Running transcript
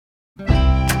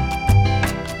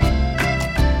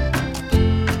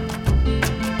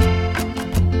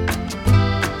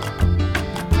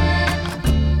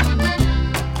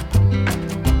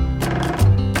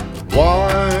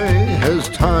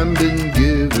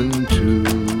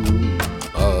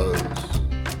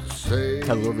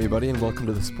everybody, and welcome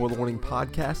to the Spoiler Warning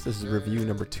Podcast. This is review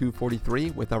number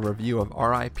 243 with our review of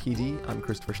R.I.P.D. I'm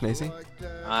Christopher Schnese.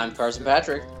 I'm Carson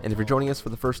Patrick. And if you're joining us for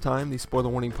the first time, the Spoiler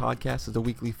Warning Podcast is a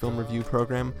weekly film review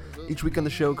program. Each week on the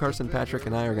show, Carson, Patrick,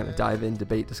 and I are going to dive in,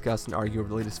 debate, discuss, and argue over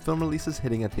the latest film releases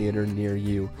hitting a theater near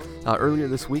you. Earlier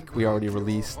this week, we already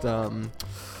released...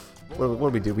 What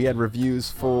did we do? We had reviews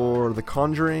for The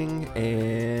Conjuring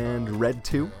and Red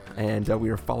 2, and we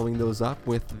are following those up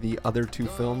with the other two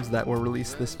films that were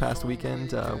released this past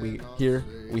weekend.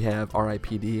 We have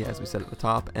R.I.P.D. as we said at the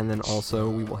top, and then also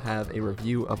we will have a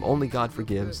review of Only God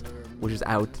Forgives, which is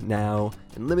out now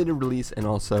in limited release and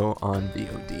also on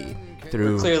VOD.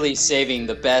 We're clearly saving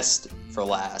the best for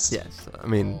last. Yes, I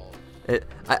mean...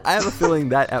 I have a feeling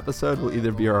that episode will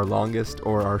either be our longest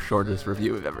or our shortest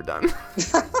review we've ever done.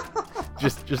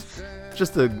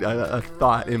 just a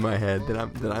thought in my head that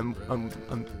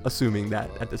I'm assuming that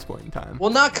at this point in time.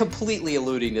 Well, not completely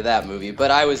alluding to that movie,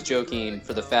 but I was joking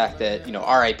for the fact that,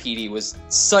 R.I.P.D. was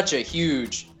such a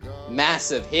huge,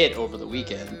 massive hit over the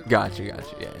weekend. Gotcha, yeah.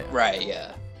 Right,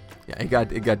 yeah. Yeah,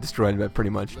 it got destroyed by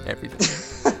pretty much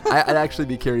everything. I'd actually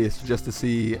be curious just to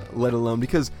see, let alone,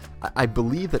 because I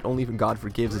believe that Only God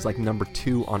Forgives is like number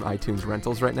 2 on iTunes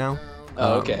rentals right now.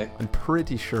 Oh, okay. I'm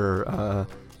pretty sure,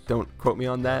 don't quote me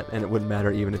on that, and it wouldn't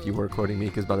matter even if you were quoting me,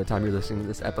 because by the time you're listening to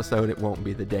this episode, it won't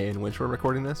be the day in which we're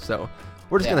recording this, so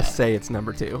we're just going to say it's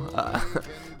number 2.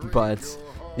 But...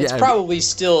 yeah, it's probably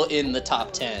still in the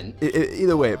top 10.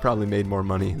 Either way, it probably made more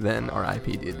money than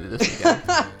R.I.P. did this weekend.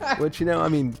 Which, I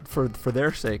mean, for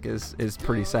their sake is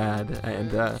pretty sad.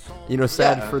 And,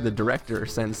 sad for the director,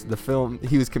 since the film,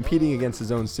 he was competing against his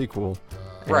own sequel.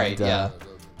 And, right, yeah.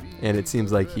 And it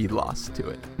seems like he lost to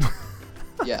it.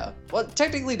 Yeah. Well,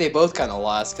 technically they both kind of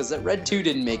lost, because Red 2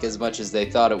 didn't make as much as they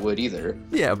thought it would either.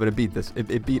 Yeah, but it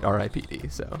beat R.I.P.D.,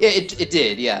 so. Yeah, it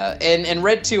did, yeah. And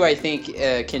Red 2, I think,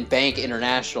 can bank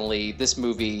internationally. This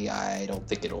movie, I don't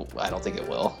think it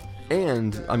will.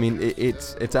 And, I mean,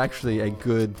 it's actually a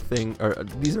good thing, or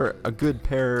these are a good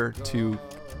pair to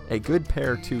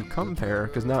compare,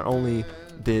 because not only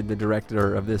did the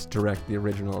director of this direct the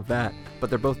original of that,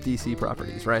 but they're both DC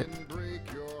properties, right?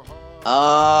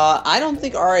 I don't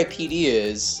think R.I.P.D.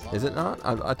 is. Is it not?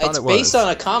 I thought it's it was. Based on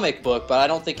a comic book, but I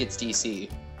don't think it's DC.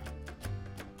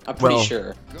 I'm pretty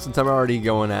sure. Since I'm already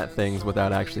going at things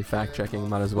without actually fact checking,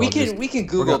 might as well. We can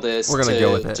Google this. We're gonna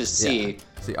go with it to see.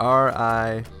 Yeah. See,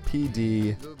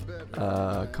 R.I.P.D.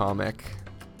 Comic.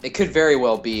 It could very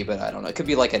well be, but I don't know. It could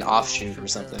be like an offshoot or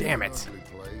something. Damn it.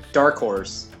 Dark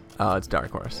Horse. Oh, it's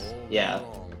Dark Horse. Yeah.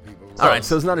 Alright,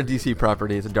 so it's not a DC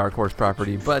property, it's a Dark Horse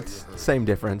property, but same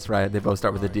difference, right? They both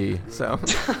start with a D, so...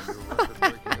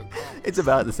 It's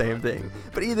about the same thing.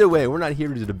 But either way, we're not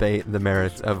here to debate the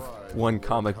merits of one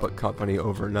comic book company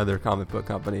over another comic book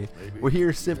company. We're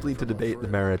here simply to debate the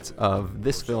merits of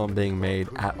this film being made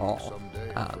at all.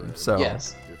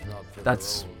 Yes.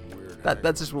 That's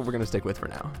just what we're going to stick with for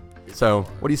now. So,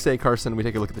 what do you say, Carson? We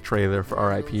take a look at the trailer for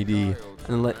R.I.P.D. and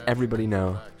then let everybody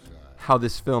know how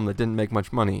this film that didn't make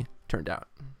much money turned out.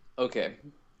 Okay.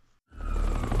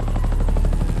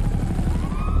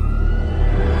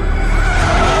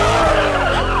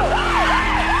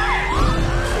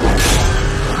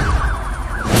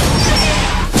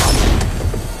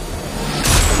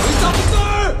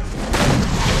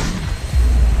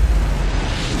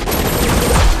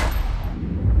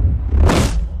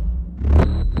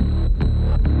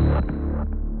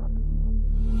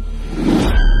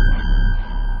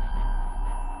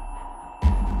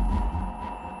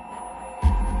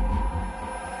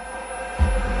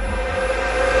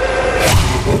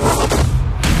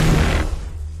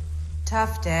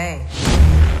 Tough day.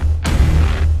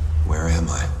 Where am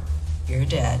I? You're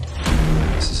dead.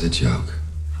 This is a joke.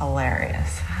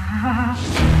 Hilarious.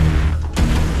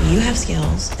 You have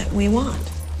skills that we want.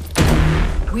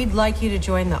 We'd like you to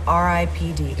join the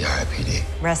R.I.P.D. The R.I.P.D.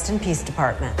 Rest in Peace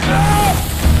Department. I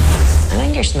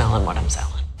think you're smelling what I'm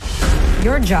selling.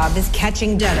 Your job is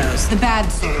catching deados, the bad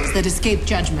souls that escape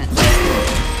judgment.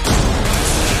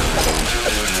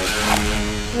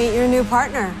 Meet your new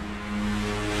partner.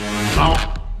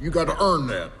 Now, you gotta earn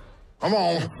that. Come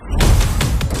on.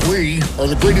 We are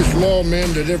the greatest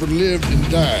lawmen that ever lived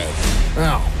and died.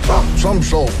 Now, some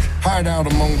souls hide out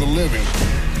among the living.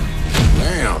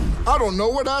 Damn, I don't know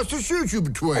what else to shoot you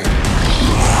between.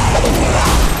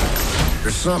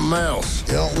 There's something else.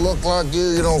 You don't look like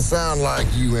you don't sound like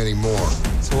you anymore.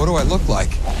 So what do I look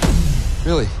like?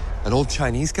 Really? An old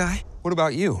Chinese guy? What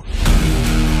about you?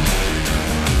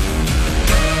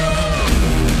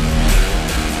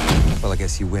 Well, I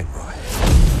guess you win, Roy.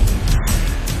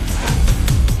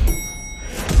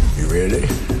 You ready?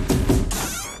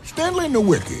 Stanley Explain the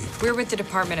wiki. We're with the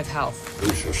Department of Health. We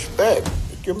suspect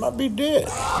that you might be dead.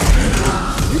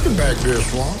 You can back this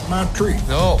one, my treat.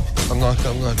 No, I'm not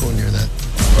going near that.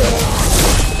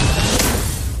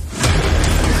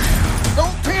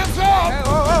 Don't tense up!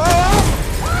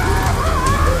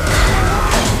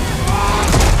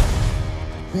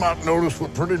 Might notice we're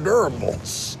pretty durable.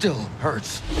 Still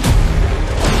hurts.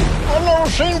 I've never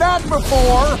seen that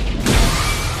before.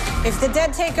 If the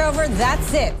dead take over,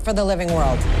 that's it for the living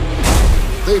world.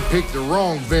 They picked the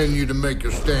wrong venue to make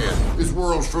a stand. This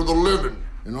world's for the living,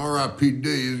 and R.I.P.D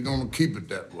is gonna keep it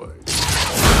that way.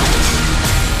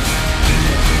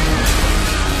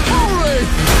 Holy!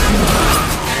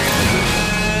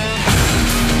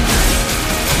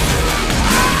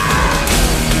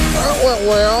 That went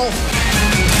well.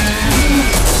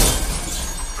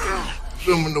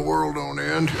 Assuming the world don't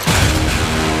end.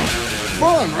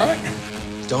 Fun, right?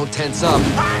 Don't tense up.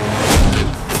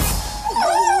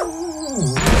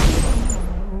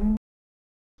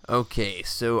 Okay,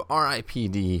 so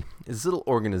R.I.P.D. is this little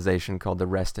organization called the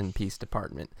Rest in Peace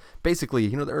Department. Basically,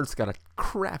 the Earth's got a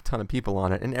crap ton of people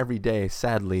on it, and every day,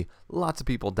 sadly, lots of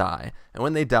people die. And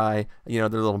when they die, their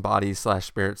little bodies /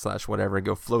 spirits / whatever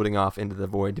go floating off into the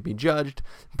void to be judged.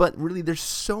 But really, there's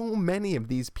so many of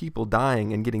these people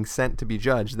dying and getting sent to be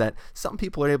judged that some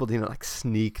people are able to,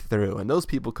 sneak through, and those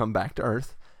people come back to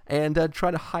Earth and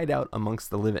try to hide out amongst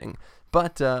the living.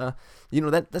 But,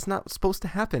 that's not supposed to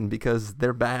happen because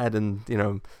they're bad and,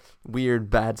 weird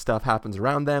bad stuff happens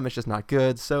around them. It's just not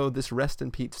good. So this Rest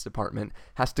in Peace department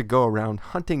has to go around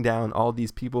hunting down all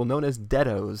these people known as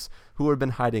deados who have been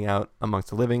hiding out amongst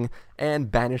the living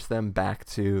and banish them back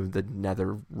to the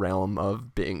nether realm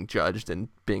of being judged and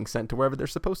being sent to wherever they're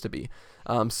supposed to be.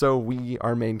 So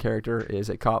our main character is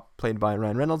a cop played by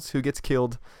Ryan Reynolds who gets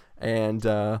killed and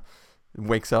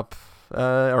wakes up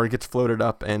or gets floated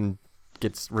up and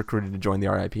gets recruited to join the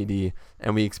R.I.P.D.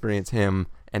 and we experience him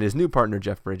and his new partner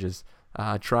Jeff Bridges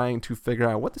trying to figure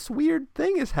out what this weird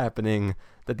thing is happening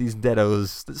that these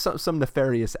deados, some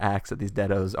nefarious acts that these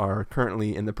deados are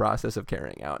currently in the process of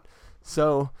carrying out.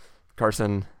 So,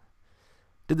 Carson,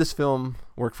 did this film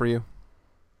work for you?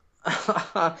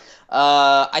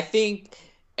 I think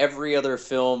every other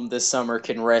film this summer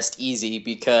can rest easy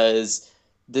because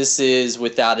this is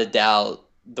without a doubt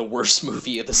the worst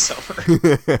movie of the summer.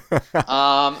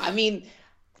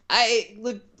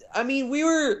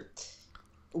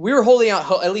 We were holding out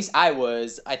hope. At least I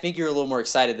was. I think you're a little more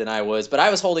excited than I was, but I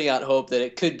was holding out hope that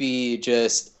it could be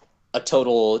just a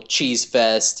total cheese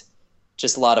fest,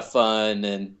 just a lot of fun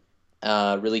and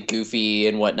really goofy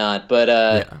and whatnot.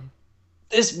 But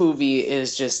this movie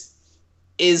is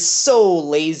so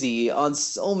lazy on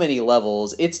so many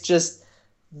levels. It's just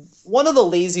one of the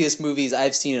laziest movies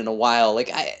I've seen in a while.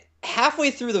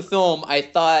 Halfway through the film, I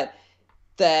thought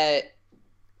that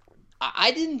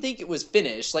I didn't think it was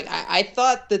finished. I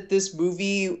thought that this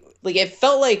movie, it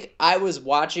felt like I was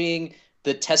watching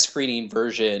the test screening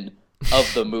version of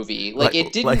the movie.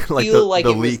 It didn't feel like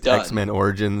the it was leaked done. X-Men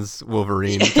Origins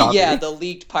Wolverine copy. Yeah, the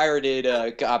leaked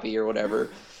pirated copy or whatever.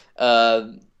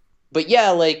 But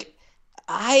yeah,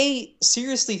 I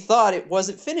seriously thought it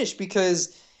wasn't finished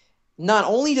because not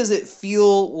only does it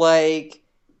feel like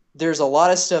there's a lot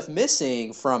of stuff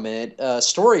missing from it,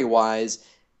 story-wise,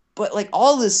 but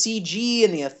all the CG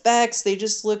and the effects, they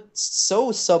just look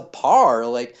so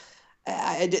subpar.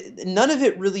 None of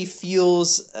it really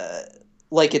feels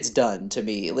like it's done to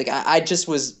me. I just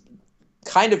was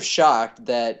kind of shocked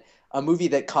that a movie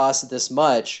that cost this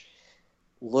much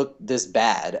looked this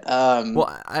bad.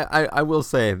 Well, I will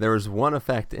say there was one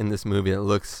effect in this movie that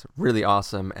looks really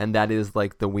awesome, and that is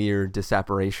the weird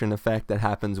disapparation effect that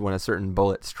happens when a certain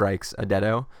bullet strikes a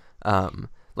deado.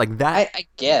 That. I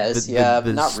guess,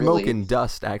 the not smoke really. and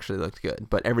dust actually looked good,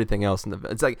 but everything else in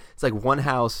it's like one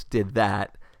house did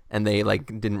that, and they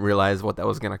didn't realize what that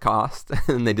was gonna cost,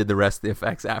 and they did the rest of the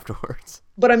effects afterwards.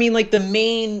 But I mean,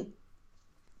 the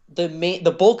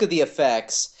bulk of the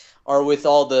effects are with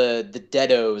all the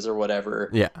deados or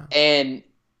whatever. Yeah. And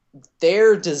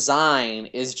their design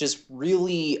is just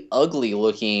really ugly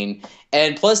looking.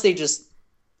 And plus they just,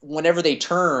 whenever they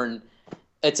turn,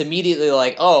 it's immediately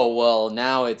oh, well,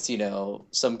 now it's,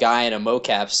 some guy in a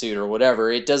mocap suit or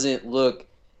whatever. It doesn't look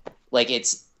like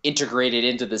it's integrated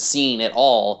into the scene at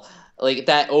all.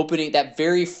 That opening, that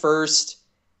very first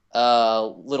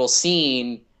little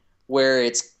scene where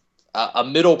it's a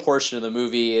middle portion of the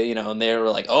movie, and they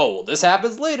were oh, well, this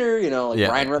happens later,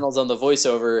 Ryan Reynolds on the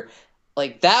voiceover.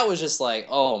 That was just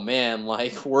oh man,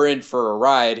 we're in for a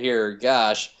ride here,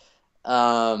 gosh.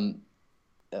 But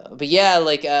yeah,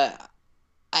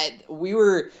 we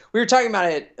were talking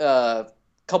about it a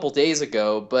couple days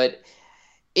ago, but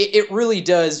it really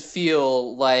does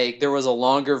feel like there was a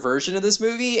longer version of this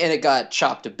movie and it got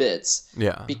chopped to bits.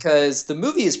 Yeah. Because the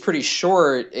movie is pretty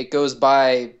short. It goes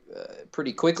by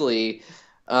pretty quickly.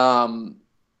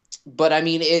 But I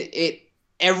mean, it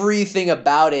everything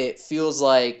about it feels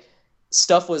like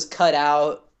stuff was cut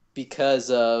out because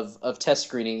of test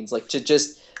screenings, like to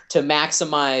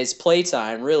maximize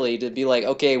playtime, really, to be like,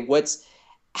 okay,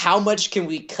 how much can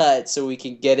we cut so we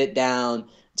can get it down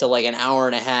to like an hour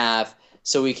and a half,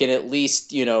 so we can at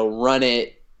least, run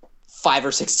it 5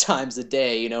 or 6 times a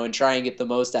day, and try and get the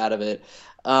most out of it.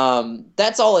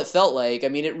 That's all it felt like. I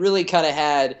mean, it really kind of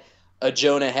had a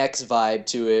Jonah Hex vibe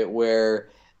to it, where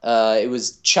it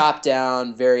was chopped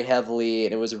down very heavily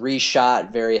and it was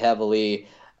reshot very heavily.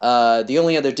 The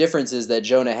only other difference is that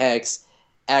Jonah Hex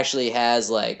actually has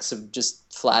like some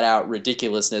just flat out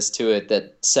ridiculousness to it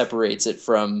that separates it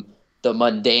from the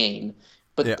mundane.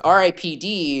 But Yeah.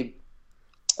 R.I.P.D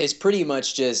is pretty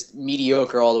much just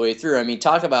mediocre all the way through. I mean,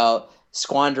 talk about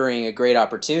squandering a great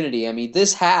opportunity. I mean,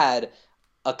 this had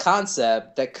a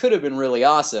concept that could have been really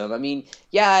awesome. I mean,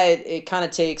 yeah, it kind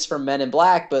of takes from Men in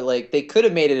Black, but like they could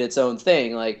have made it its own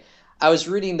thing. Like I was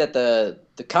reading that the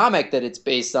comic that it's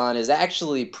based on is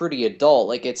actually pretty adult.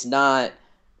 Like it's not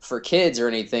for kids or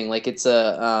anything. Like it's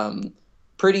a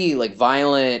pretty like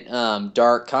violent,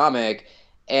 dark comic,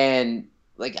 and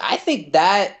like I think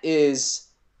that is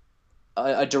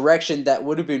a direction that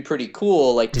would have been pretty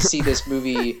cool. Like to see this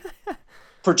movie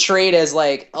portrayed as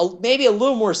like maybe a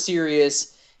little more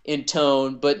serious in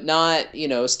tone, but not,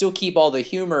 still keep all the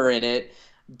humor in it,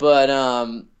 but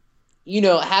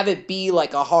have it be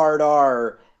like a hard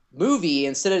R movie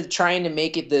instead of trying to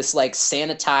make it this like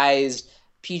sanitized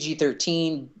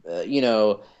PG-13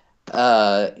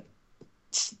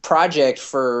 project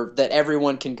for that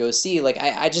everyone can go see. Like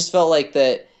I just felt like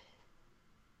that,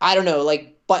 I don't know, like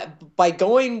by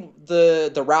going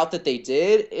the route that they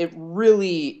did, it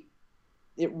really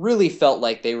felt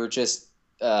like they were just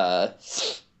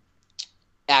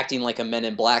acting like a Men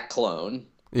in Black clone.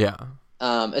 Yeah.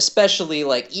 Especially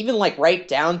like even like right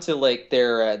down to like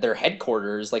their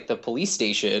headquarters, like the police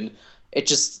station. It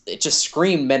just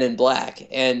screamed Men in Black,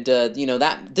 and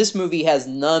that this movie has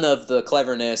none of the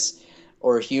cleverness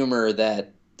or humor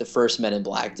that the first Men in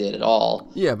Black did at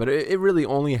all. Yeah, but it really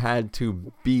only had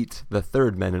to beat the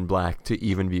third Men in Black to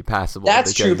even be passable.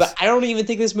 That's true, but I don't even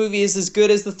think this movie is as good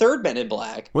as the third Men in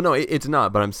Black. Well, no, it's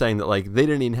not, but I'm saying that like they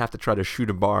didn't even have to try to shoot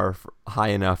a bar high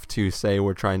enough to say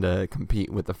we're trying to compete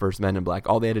with the first Men in Black.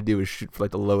 All they had to do was shoot for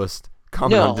like the lowest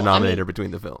common denominator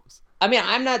between the films. I mean,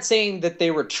 I'm not saying that they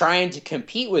were trying to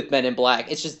compete with Men in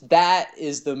Black. It's just that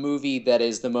is the movie that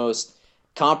is the most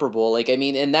comparable. Like, I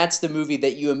mean, and that's the movie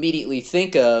that you immediately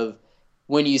think of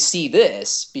when you see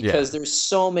this, because there's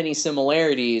so many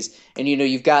similarities. And,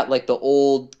 you've got like the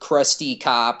old crusty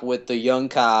cop with the young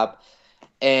cop.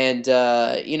 And,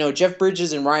 Jeff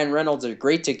Bridges and Ryan Reynolds are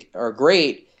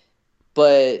great,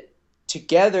 but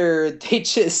together they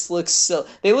just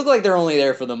they look like they're only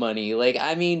there for the money. Like,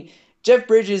 I mean, Jeff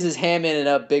Bridges is hamming it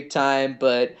up big time,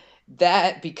 but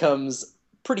that becomes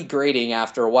pretty grating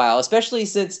after a while, especially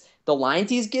since the lines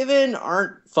he's given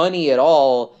aren't funny at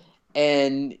all.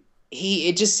 And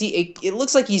it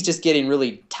looks like he's just getting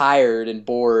really tired and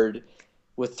bored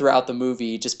with throughout the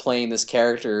movie just playing this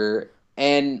character.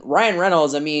 And Ryan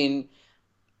Reynolds, I mean,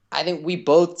 I think we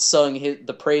both sung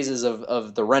the praises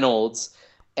of the Reynolds,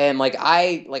 and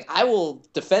I will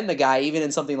defend the guy even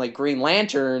in something like Green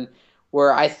Lantern,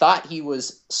 where I thought he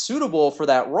was suitable for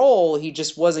that role. He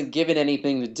just wasn't given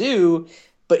anything to do.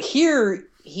 But here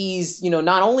he's,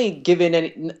 not only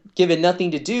given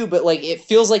nothing to do, but like it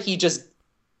feels like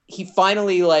he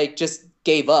finally like just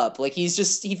gave up. Like he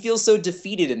feels so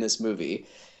defeated in this movie.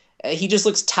 He just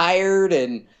looks tired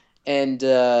and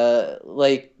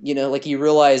like he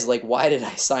realized like, why did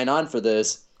I sign on for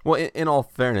this? Well, in all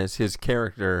fairness, his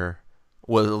character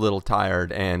was a little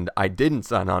tired, and I didn't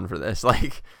sign on for this.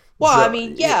 Like, well, I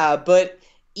mean, yeah, but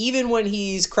even when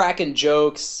he's cracking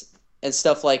jokes and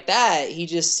stuff like that, he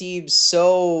just seems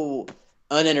so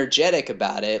unenergetic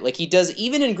about it. Like he does,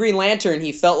 even in Green Lantern,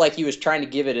 he felt like he was trying to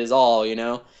give it his all,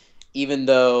 even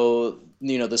though,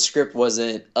 the script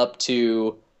wasn't up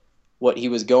to what he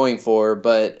was going for.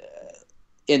 But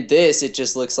in this, it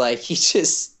just looks like he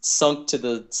just sunk to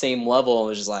the same level and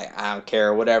was just like, I don't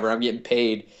care, whatever, I'm getting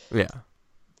paid. Yeah.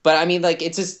 But I mean, like,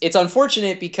 it's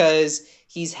unfortunate because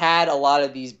he's had a lot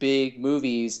of these big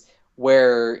movies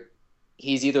where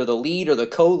he's either the lead or the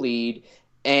co-lead,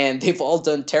 and they've all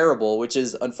done terrible, which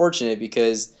is unfortunate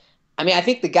because, I mean, I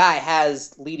think the guy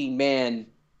has leading man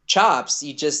chops.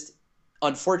 He just,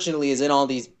 unfortunately, is in all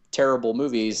these terrible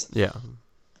movies. Yeah.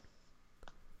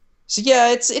 So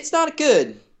yeah, it's not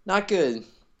good. Not good.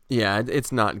 Yeah,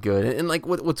 it's not good. And like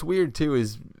what's weird too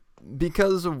is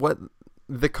because of what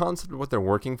the concept of what they're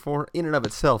working for in and of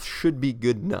itself should be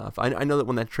good enough. I know that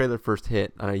when that trailer first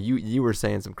hit, you were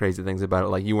saying some crazy things about it,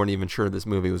 like you weren't even sure this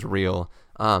movie was real.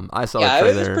 I saw the Yeah, it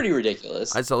was trailer. pretty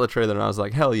ridiculous. I saw the trailer and I was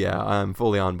like, hell yeah, I'm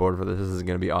fully on board for this. This is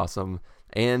going to be awesome.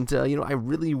 And I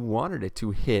really wanted it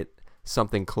to hit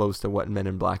something close to what Men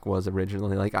in Black was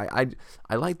originally. Like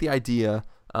I like the idea.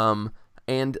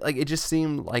 And like it just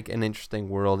seemed like an interesting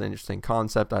world, interesting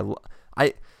concept.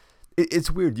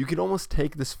 It's weird. You could almost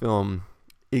take this film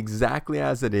exactly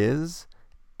as it is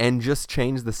and just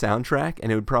change the soundtrack,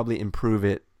 and it would probably improve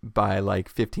it by like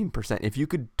 15%. If you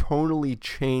could tonally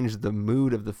change the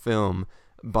mood of the film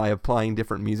by applying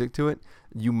different music to it,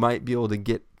 you might be able to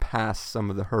get past some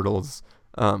of the hurdles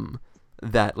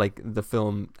that like the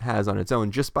film has on its own,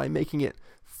 just by making it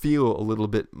feel a little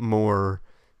bit more.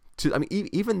 I mean,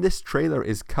 even this trailer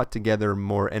is cut together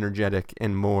more energetic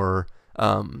and more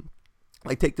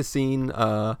like take the scene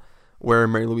where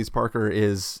Mary Louise Parker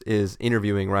is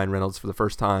interviewing Ryan Reynolds for the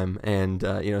first time and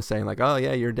saying like, oh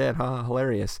yeah, you're dead, ha,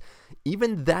 hilarious.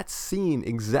 Even that scene,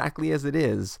 exactly as it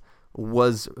is,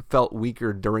 felt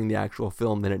weaker during the actual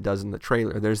film than it does in the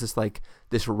trailer. There's this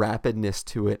rapidness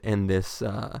to it, and this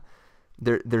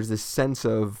there's this sense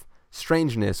of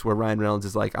strangeness where Ryan Reynolds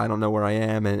is like, I don't know where I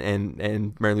am,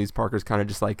 and Mary Louise Parker's kind of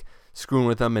just like screwing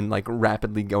with them and like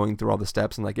rapidly going through all the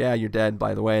steps and like, yeah, you're dead,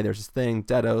 by the way, there's this thing,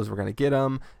 deados, we're gonna get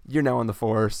them, you're now on the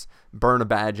force, burn a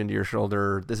badge into your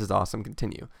shoulder, this is awesome,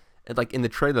 continue. And like in the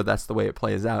trailer, that's the way it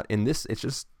plays out. In this, it's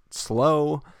just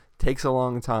slow, takes a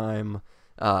long time.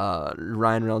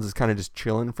 Ryan Reynolds is kind of just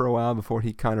chilling for a while before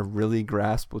he kind of really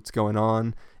grasps what's going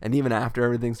on, and even after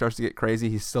everything starts to get crazy,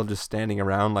 he's still just standing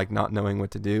around like not knowing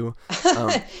what to do.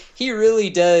 He really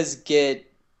does get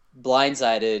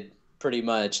blindsided pretty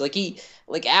much.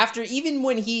 After, even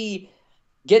when he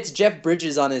gets Jeff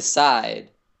Bridges on his side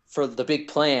for the big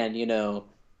plan,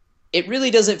 it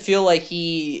really doesn't feel like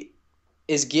he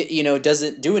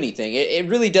doesn't do anything. It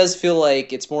really does feel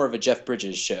like it's more of a Jeff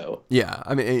Bridges show. Yeah,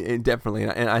 I mean, it definitely,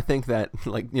 and I think that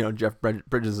Jeff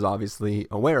Bridges is obviously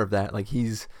aware of that. Like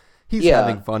he's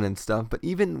having fun and stuff, but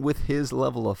even with his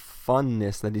level of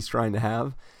funness that he's trying to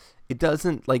have, it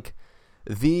doesn't, like,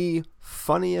 the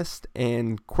funniest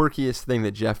and quirkiest thing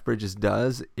that Jeff Bridges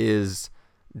does is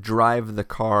drive the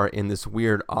car in this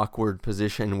weird awkward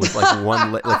position with like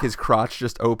one like his crotch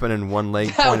just open and one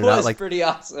leg pointed out. Like, pretty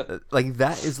awesome. Like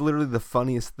that is literally the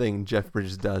funniest thing Jeff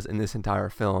Bridges does in this entire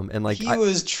film. And like he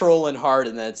was trolling hard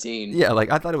in that scene. Yeah,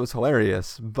 like I thought it was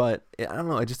hilarious, but I don't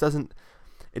know, it just doesn't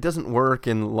work.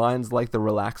 And lines like the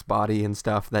relaxed body and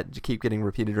stuff that keep getting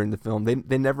repeated during the film,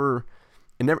 they never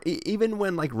even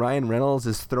when like Ryan Reynolds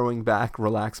is throwing back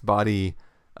relaxed body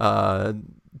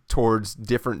towards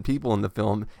different people in the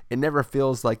film, it never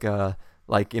feels like as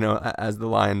the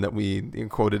line that we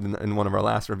quoted in one of our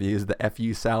last reviews, the F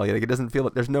you Sally. Like it doesn't feel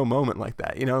like there's no moment like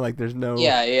that, like there's no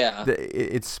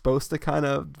it's supposed to kind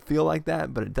of feel like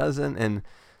that, but it doesn't. And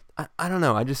I don't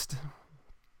know,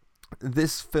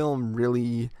 this film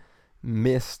really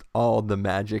missed all the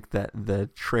magic that the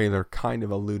trailer kind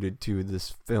of alluded to this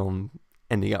film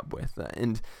ending up with,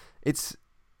 and it's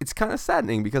kind of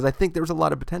saddening because I think there was a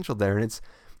lot of potential there. And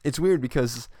it's weird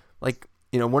because, like,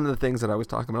 one of the things that I was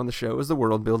talking about on the show is the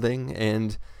world building,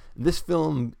 and this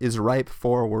film is ripe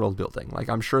for world building. Like,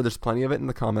 I'm sure there's plenty of it in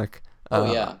the comic.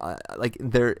 But like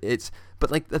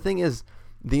the thing is,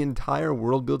 the entire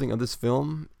world building of this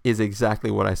film is exactly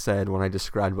what I said when I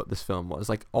described what this film was.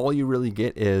 Like, all you really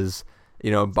get is,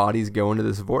 bodies go into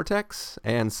this vortex,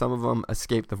 and some of them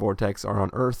escape the vortex, are on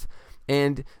Earth.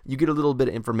 And you get a little bit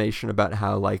of information about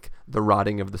how, like, the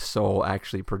rotting of the soul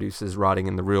actually produces rotting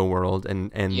in the real world,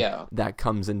 and that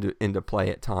comes into play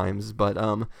at times. But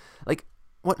like,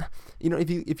 what,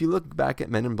 if you look back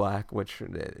at Men in Black, which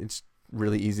it's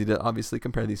really easy to obviously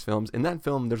compare these films. In that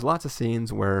film, there's lots of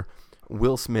scenes where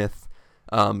Will Smith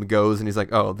goes and he's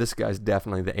like, oh, this guy's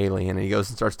definitely the alien, and he goes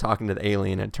and starts talking to the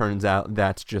alien, and it turns out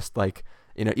that's just like,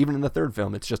 even in the third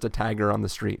film, it's just a tagger on the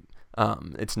street.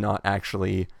 It's not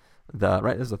actually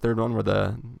there's the third one where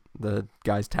the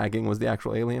guy's tagging was the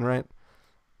actual alien, right?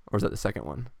 Or is that the second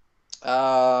one?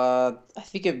 I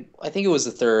think it was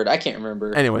the third. I can't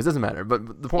remember. Anyways, doesn't matter.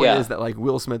 But the point is that, like,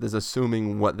 Will Smith is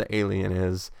assuming what the alien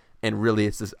is, and really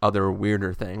it's this other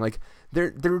weirder thing. Like,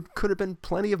 there could have been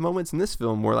plenty of moments in this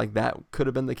film where, like, that could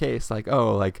have been the case. Like,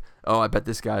 oh, I bet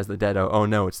this guy's the deado. Oh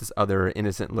no, it's this other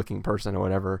innocent looking person or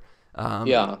whatever.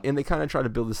 And they kind of try to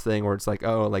build this thing where it's like,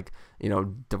 oh, like,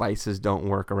 devices don't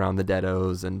work around the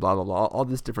deados and blah blah blah, all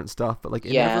this different stuff. But like,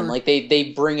 and like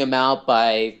they bring him out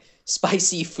by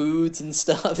spicy foods and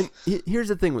stuff. And here's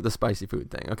the thing with the spicy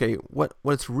food thing. Okay,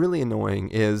 what's really annoying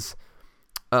is,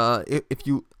 if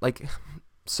you like,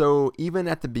 so even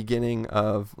at the beginning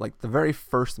of like the very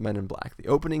first Men in Black, the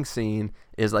opening scene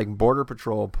is like Border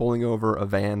Patrol pulling over a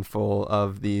van full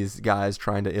of these guys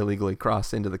trying to illegally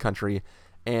cross into the country,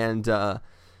 and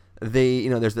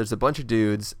there's a bunch of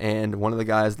dudes, and one of the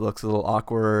guys looks a little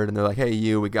awkward, and they're like,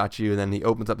 "Hey, we got you." And then he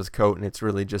opens up his coat, and it's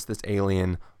really just this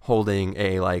alien holding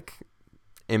a like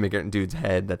immigrant dude's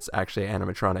head that's actually an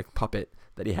animatronic puppet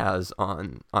that he has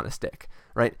on a stick,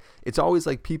 right? It's always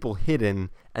like people hidden,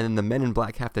 and then the Men in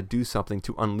Black have to do something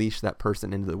to unleash that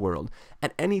person into the world.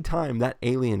 At any time, that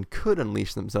alien could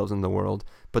unleash themselves in the world,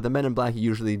 but the Men in Black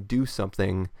usually do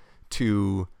something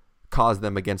to cause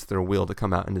them against their will to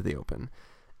come out into the open.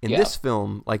 In this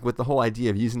film, like with the whole idea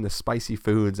of using the spicy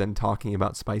foods and talking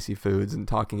about spicy foods and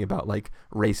talking about like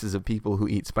races of people who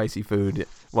eat spicy food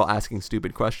while asking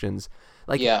stupid questions,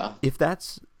 like if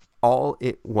that's all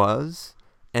it was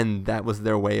and that was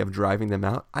their way of driving them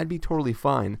out, I'd be totally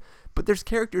fine. But there's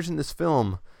characters in this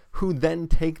film who then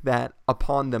take that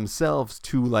upon themselves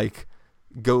to like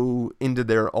go into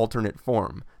their alternate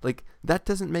form. Like that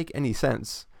doesn't make any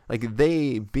sense. Like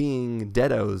they, being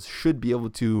deados, should be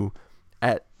able to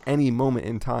at any moment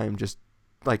in time just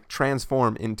like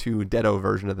transform into deado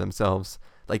version of themselves.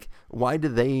 Like why do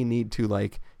they need to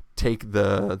like take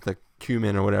the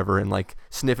cumin or whatever and like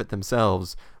sniff it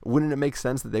themselves? Wouldn't it make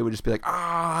sense that they would just be like,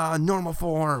 normal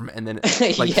form, and then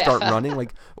like start running?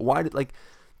 Like why did like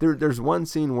there's one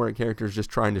scene where a character is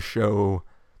just trying to show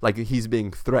like he's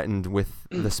being threatened with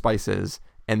the spices,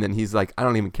 and then he's like, I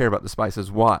don't even care about the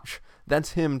spices, watch.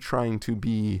 That's him trying to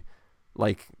be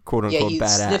like quote unquote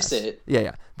badass. Sniffs it.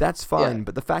 Yeah, that's fine.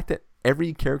 But the fact that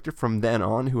every character from then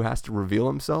on who has to reveal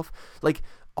himself, like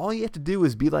all you have to do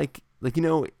is be like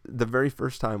the very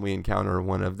first time we encounter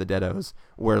one of the deados,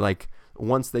 where like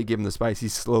once they give him the spice,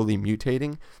 he's slowly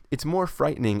mutating. It's more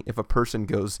frightening if a person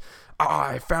goes,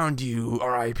 I found you,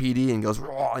 R.I.P.D, and goes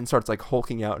raw and starts like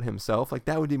hulking out himself. Like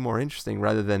that would be more interesting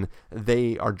rather than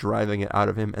they are driving it out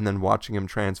of him and then watching him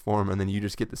transform, and then you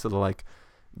just get this little like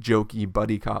jokey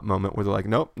buddy cop moment where they're like,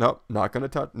 nope, not gonna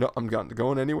touch, no, I'm not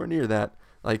going anywhere near that.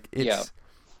 Like it's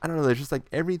I don't know, there's just like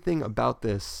everything about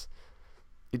this,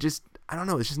 it just, I don't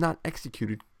know, it's just not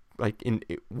executed like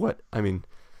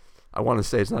I want to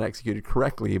say it's not executed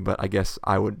correctly, but I guess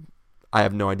I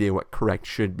have no idea what correct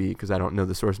should be because I don't know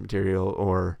the source material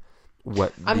or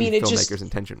what the filmmaker's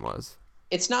intention was.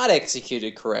 It's not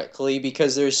executed correctly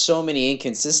because there's so many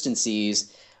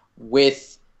inconsistencies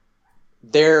with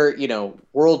their,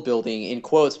 world building in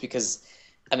quotes, because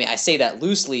I say that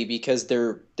loosely because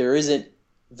there isn't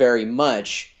very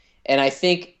much. And I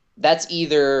think that's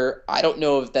I don't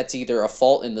know if that's either a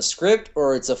fault in the script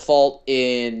or it's a fault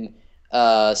in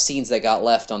scenes that got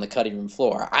left on the cutting room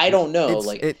floor. I don't know.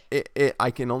 I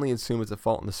can only assume it's a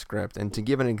fault in the script. And to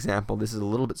give an example, this is a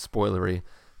little bit spoilery,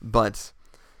 but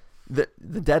the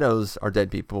deados are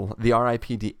dead people. The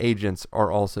R.I.P.D agents are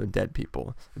also dead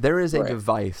people. There is a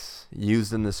device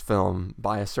used in this film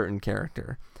by a certain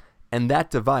character, and that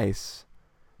device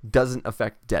doesn't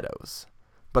affect deados,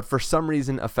 but for some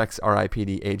reason affects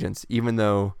R.I.P.D agents, even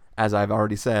though, as I've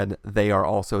already said, they are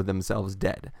also themselves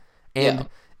dead. And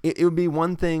it would be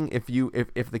one thing if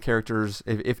the characters,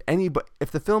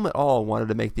 if the film at all wanted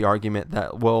to make the argument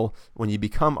that, well, when you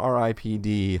become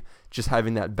R.I.P.D, just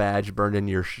having that badge burned in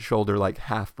your shoulder like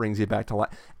half brings you back to life.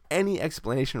 Any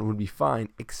explanation would be fine,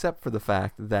 except for the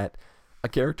fact that a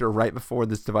character right before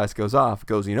this device goes off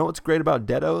goes, you know what's great about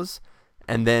deados?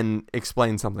 And then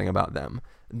explains something about them.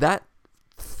 That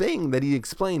thing that he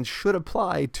explained should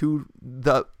apply to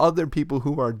the other people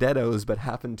who are deados but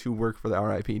happen to work for the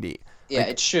R.I.P.D. Yeah,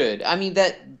 it should.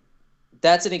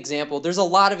 That's an example. There's a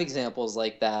lot of examples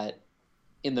like that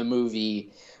in the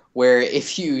movie where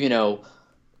if you,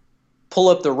 pull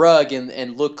up the rug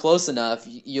and look close enough,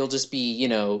 you'll just be,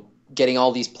 getting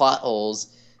all these plot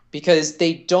holes because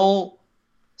they don't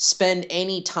spend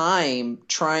any time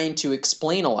trying to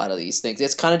explain a lot of these things.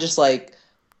 It's kind of just like,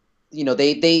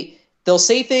 they'll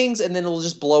say things and then it'll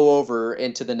just blow over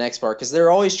into the next part because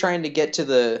they're always trying to get to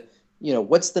the,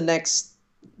 what's the next,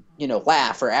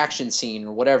 laugh or action scene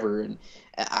or whatever. And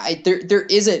there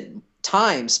isn't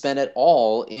time spent at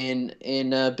all in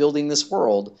building this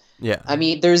world. Yeah.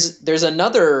 There's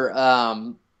another,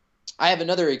 I have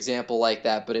another example like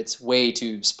that, but it's way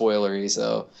too spoilery.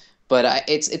 So, but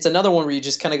it's another one where you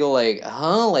just kind of go like,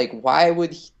 like why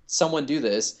would someone do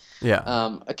this?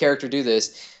 Yeah. A character do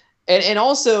this. And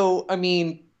also, I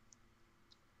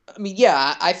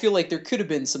feel like there could have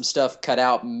been some stuff cut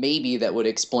out maybe that would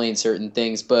explain certain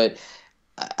things, but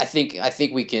I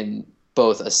think we can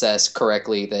both assess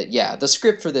correctly that yeah, the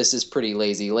script for this is pretty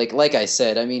lazy. Like I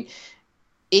said, I mean,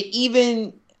 it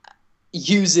even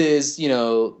uses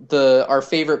the our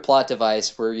favorite plot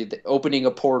device where you're opening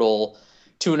a portal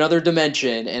to another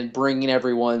dimension and bringing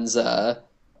everyone's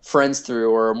friends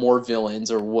through or more villains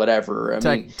or whatever. I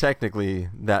mean, Technically,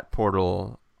 that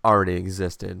portal already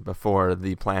existed before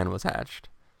the plan was hatched.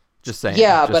 Just saying.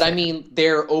 yeah, Just but I saying. mean,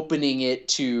 they're opening it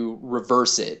to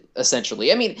reverse it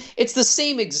essentially. I mean, it's the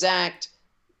same exact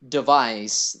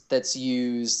device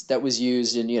that was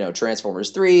used in Transformers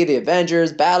 3, The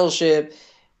Avengers, Battleship,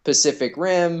 Pacific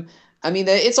Rim. I mean,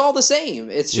 it's all the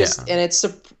same. It's Yeah. just, and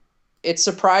it's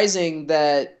surprising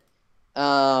that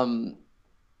um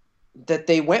that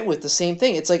they went with the same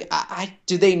thing. It's like,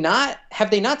 do they not have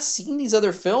they not seen these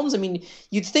other films? I mean,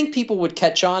 you'd think people would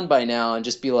catch on by now and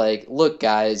just be like, look,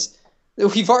 guys,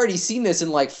 we've already seen this in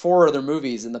like 4 other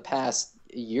movies in the past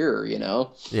year,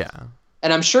 Yeah.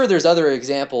 and I'm sure there's other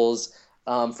examples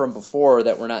from before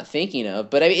that we're not thinking of.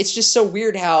 But I mean, it's just so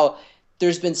weird how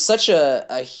there's been such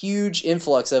a huge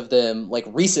influx of them like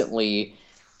recently,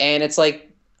 and it's like,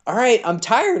 all right, I'm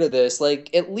tired of this. Like,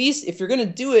 at least if you're gonna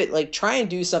do it, like try and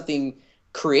do something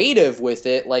creative with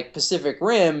it, like Pacific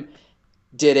Rim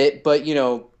did it. But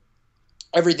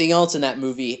everything else in that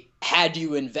movie had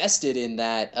you invested in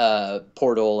that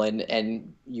portal,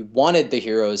 and you wanted the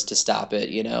heroes to stop it,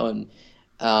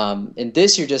 and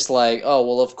this you're just like, oh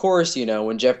well, of course,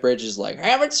 when Jeff Bridges is like,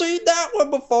 haven't seen that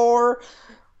one before.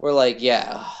 We're like,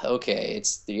 yeah, okay,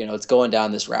 it's going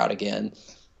down this route again.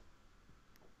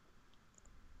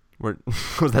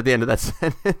 Was that the end of that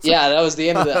sentence? Yeah, that was the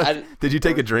end of the. Did you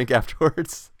take a drink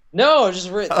afterwards? No,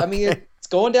 I mean, it's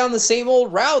going down the same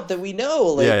old route that we know.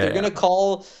 Like, they're gonna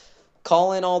call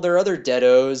in all their other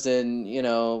deados and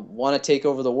want to take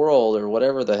over the world or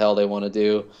whatever the hell they want to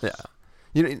do. Yeah.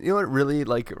 You know what really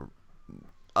like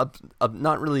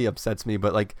not really upsets me,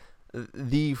 but like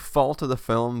the fault of the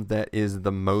film that is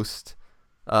the most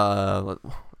how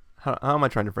am I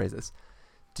trying to phrase this?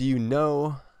 Do you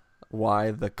know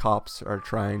why the cops are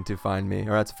trying to find me?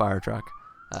 Or that's a fire truck.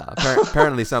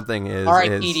 Apparently something is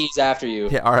R.I.P.D's after you.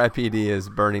 Yeah, R.I.P.D is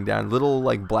burning down. Little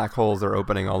like black holes are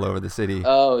opening all over the city.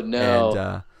 Oh no.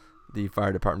 And the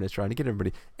fire department is trying to get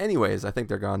everybody. Anyways, I think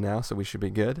they're gone now, so we should be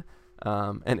good.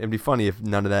 And it'd be funny if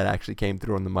none of that actually came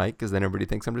through on the mic, because then everybody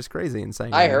thinks I'm just crazy and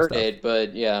saying. I heard stuff. it,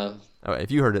 but yeah. Oh,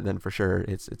 if you heard it, then for sure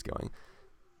it's going.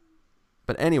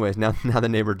 But anyways, now the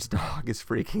neighbor's dog is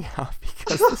freaking out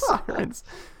because the sirens.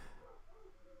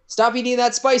 Stop eating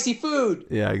that spicy food.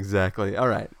 Yeah, exactly. All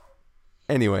right.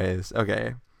 Anyways,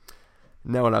 okay.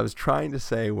 Now what I was trying to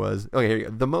say was, okay, here you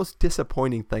go. The most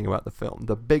disappointing thing about the film,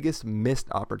 the biggest missed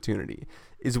opportunity,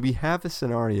 is we have a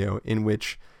scenario in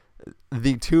which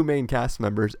the two main cast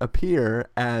members appear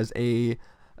as a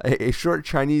short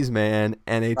Chinese man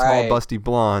and a tall, busty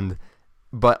blonde,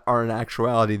 but are in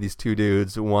actuality these two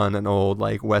dudes, one an old,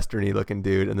 like, westerny looking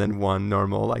dude, and then one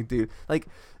normal, like, dude. Like,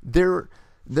 there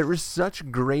is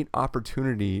such great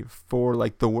opportunity for,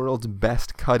 like, the world's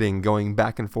best cutting, going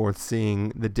back and forth, seeing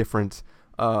the different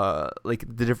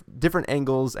different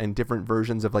angles and different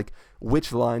versions of like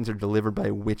which lines are delivered by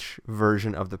which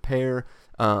version of the pair,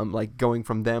 like going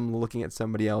from them looking at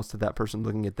somebody else to that person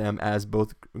looking at them as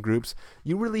both groups.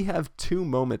 You really have two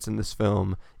moments in this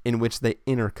film in which they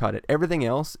intercut it. Everything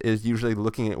else is usually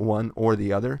looking at one or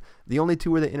the other. The only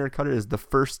two where they intercut it is the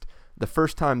first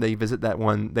time they visit that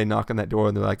one, they knock on that door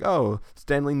and they're like, "Oh,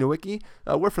 Stanley Nowicki,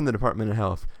 we're from the Department of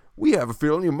Health. We have a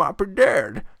feeling you might be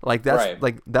dead." Like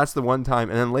that's the one time,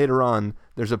 and then later on,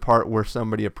 there's a part where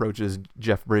somebody approaches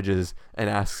Jeff Bridges and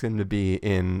asks him to be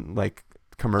in like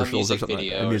commercials or something, like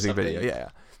that. A music video, yeah.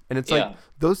 And it's like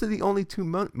those are the only two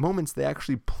moments they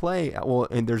actually play. Well,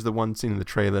 and there's the one scene in the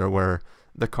trailer where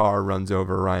the car runs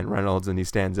over Ryan Reynolds and he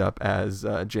stands up as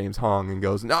James Hong and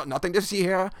goes, "No, nothing to see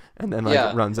here," and then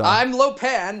runs off. I'm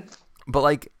Lopan.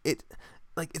 But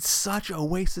it's such a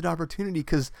wasted opportunity,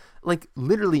 because like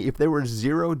literally if there were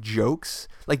zero jokes,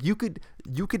 like you could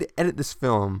edit this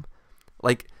film,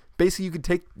 like basically you could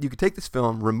take this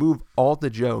film, remove all the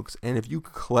jokes, and if you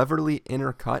cleverly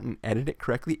intercut and edit it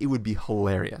correctly, it would be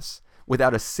hilarious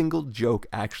without a single joke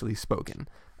actually spoken.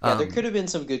 Yeah, there could have been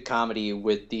some good comedy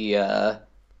with the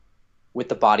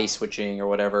body switching or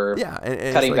whatever. Yeah,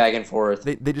 and cutting back and forth.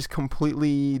 They just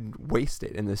completely waste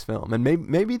it in this film, and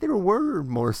maybe there were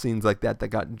more scenes like that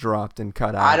got dropped and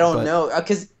cut out. I don't know,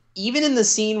 because even in the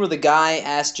scene where the guy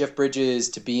asked Jeff Bridges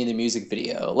to be in the music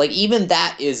video, like even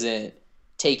that isn't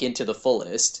taken to the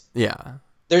fullest. Yeah,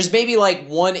 there's maybe like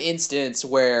one instance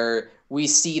where we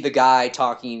see the guy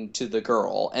talking to the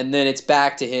girl, and then it's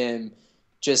back to him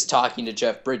just talking to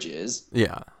Jeff Bridges.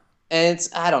 Yeah. And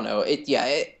I don't know.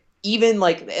 Even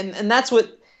like, and that's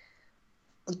what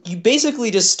you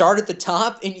basically just start at the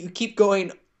top and you keep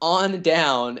going on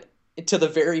down to the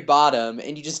very bottom,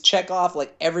 and you just check off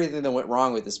like everything that went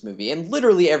wrong with this movie, and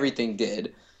literally everything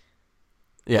did.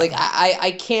 Yeah. Like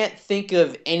I can't think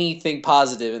of anything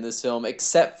positive in this film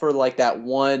except for like that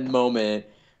one moment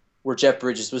where Jeff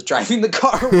Bridges was driving the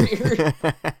car weird.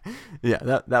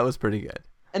 Yeah, that was pretty good.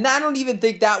 And I don't even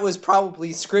think that was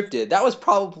probably scripted. That was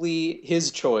probably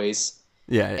his choice.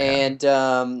 Yeah.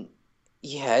 And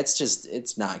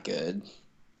it's not good.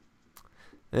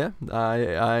 Yeah,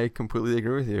 I completely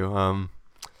agree with you.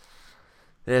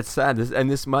 It's sad,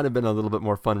 this might have been a little bit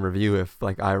more fun review if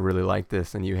like I really liked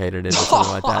this and you hated it or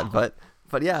something like that.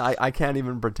 But yeah, I can't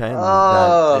even pretend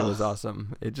that it was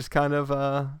awesome. It just kind of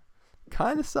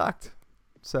sucked.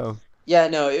 So yeah,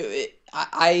 no,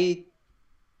 I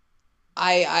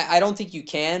don't think you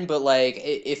can. But like,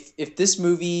 if this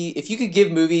movie, if you could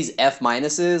give movies F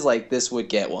minuses, like this would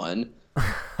get one.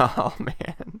 Oh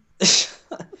man.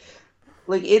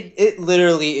 Like it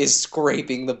literally is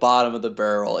scraping the bottom of the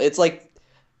barrel. It's like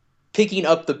picking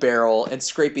up the barrel and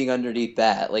scraping underneath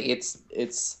that. Like it's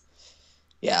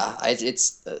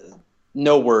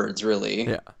no words really.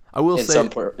 Yeah, I will say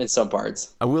in some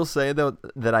parts. I will say though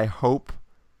that I hope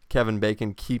Kevin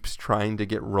Bacon keeps trying to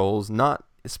get roles, not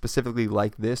specifically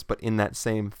like this, but in that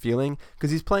same feeling,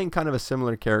 because he's playing kind of a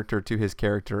similar character to his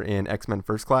character in X-Men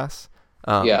First Class.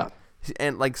 Yeah.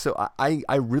 And like, so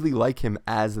I really like him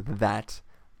as that,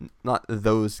 not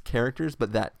those characters,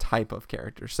 but that type of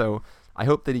character. So I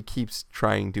hope that he keeps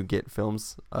trying to get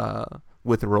films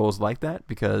with roles like that,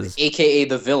 because AKA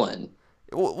the villain.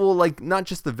 Well, like not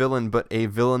just the villain, but a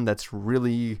villain that's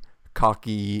really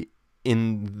cocky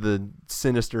in the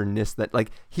sinisterness that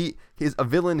like he's a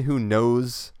villain who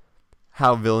knows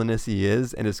how villainous he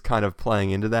is and is kind of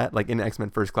playing into that, like in X-Men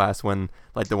First Class when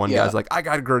like the one guy's like, I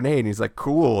got a grenade, and he's like,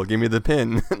 cool, give me the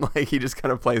pin. Like he just kind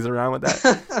of plays around with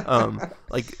that.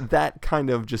 Like that kind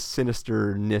of just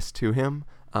sinisterness to him.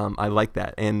 I like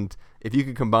that. And if you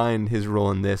could combine his role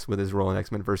in this with his role in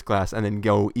X-Men First Class and then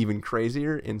go even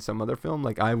crazier in some other film,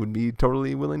 like I would be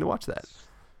totally willing to watch that.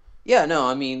 Yeah, no,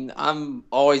 I mean, I'm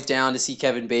always down to see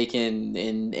Kevin Bacon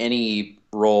in any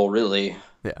role, really.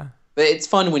 Yeah. But it's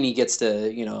fun when he gets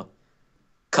to,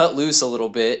 cut loose a little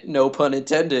bit. No pun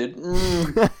intended.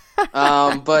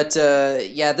 But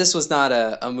this was not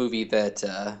a movie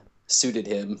that suited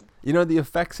him. The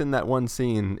effects in that one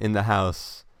scene in the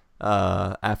house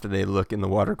after they look in the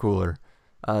water cooler,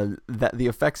 that the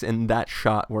effects in that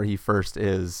shot where he first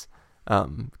is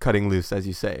cutting loose, as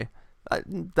you say,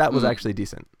 that was actually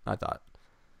decent, I thought.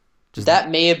 That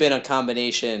may have been a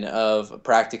combination of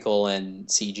practical and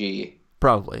CG.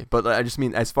 Probably, but I just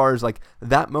mean as far as like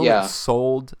that moment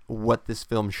sold what this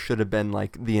film should have been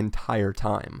like the entire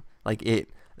time. Like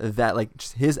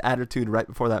just his attitude right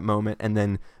before that moment, and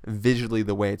then visually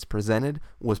the way it's presented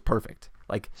was perfect.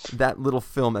 Like that little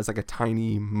film as like a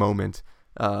tiny moment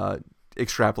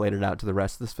extrapolated out to the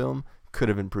rest of this film could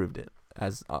have improved it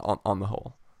as on the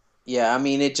whole. Yeah, I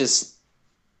mean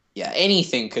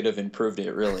anything could have improved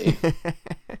it really.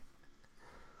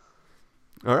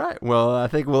 All right. Well, I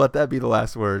think we'll let that be the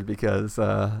last word, because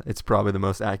it's probably the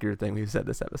most accurate thing we've said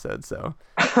this episode. So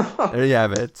there you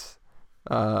have it.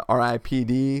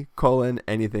 R.I.P.D. :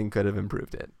 anything could have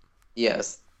improved it.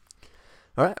 Yes.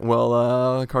 All right.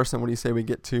 Well, Carson, what do you say we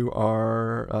get to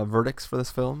our verdicts for this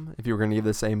film? If you were going to give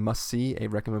this a must-see, a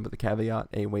recommend with a caveat,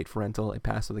 a wait for rental, a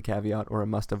pass with a caveat, or a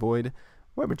must-avoid,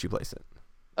 where would you place it?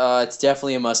 It's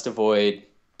definitely a must-avoid.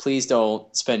 Please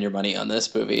don't spend your money on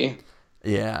this movie.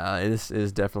 Yeah, this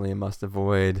is definitely a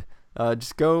must-avoid.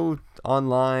 Just go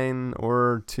online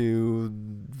or to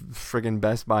friggin'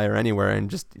 Best Buy or anywhere and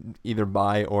just either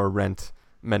buy or rent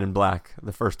Men in Black,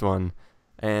 the first one,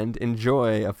 and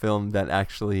enjoy a film that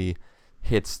actually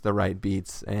hits the right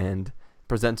beats and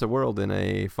presents a world in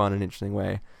a fun and interesting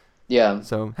way. Yeah.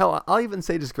 So, hell, I'll even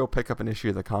say just go pick up an issue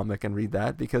of the comic and read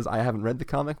that, because I haven't read the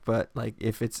comic, but like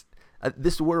if it's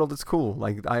this world is cool.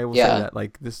 Like I will say that,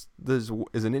 like this is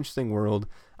an interesting world.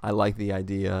 I like the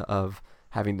idea of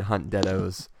having to hunt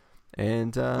deados,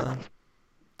 and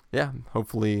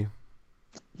hopefully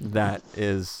that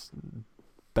is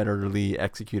betterly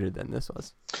executed than this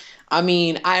was. I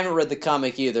mean, I haven't read the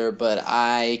comic either, but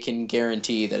I can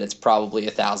guarantee that it's probably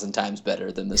 1,000 times better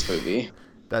than this movie.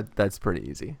 That's pretty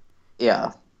easy.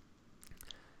 Yeah.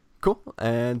 Cool.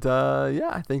 And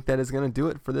I think that is going to do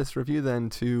it for this review then,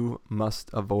 to must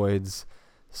avoids.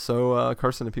 So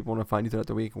Carson, if people want to find you throughout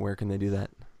the week, where can they do that?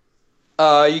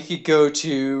 You could go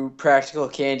to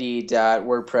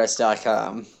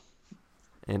practicalcandy.wordpress.com.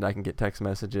 and I can get text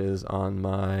messages on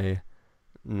my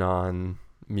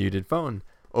non-muted phone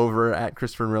over at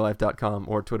ChristopherInRealLife.com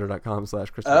or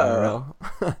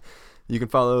Twitter.com/ChristopherInReal. You can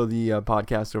follow the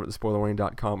podcast over at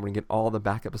thespoilerwarning.com where you can get all the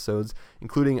back episodes,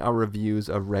 including our reviews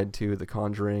of Red 2, The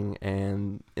Conjuring,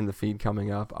 and in the feed coming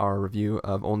up, our review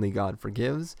of Only God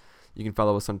Forgives. You can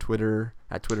follow us on Twitter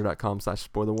at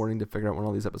twitter.com/spoilerwarning to figure out when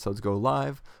all these episodes go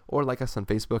live, or like us on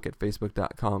Facebook at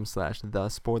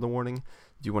facebook.com/thespoilerwarning.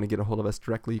 If you want to get a hold of us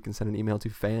directly, you can send an email to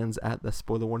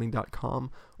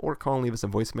fans@thespoilerwarning.com or call and leave us a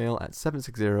voicemail at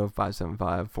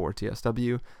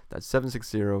 760-575-4TSW. That's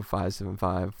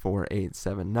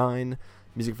 760-575-4879.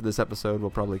 Music for this episode will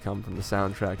probably come from the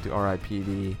soundtrack to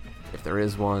R.I.P.D. if there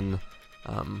is one.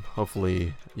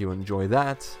 Hopefully you enjoy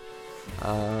that.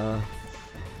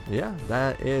 Yeah,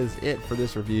 that is it for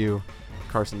this review.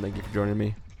 Carson, thank you for joining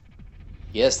me.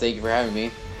 Yes, thank you for having me.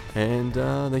 And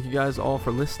thank you guys all for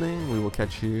listening. We will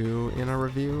catch you in our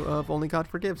review of Only God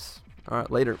Forgives. All right,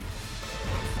 later.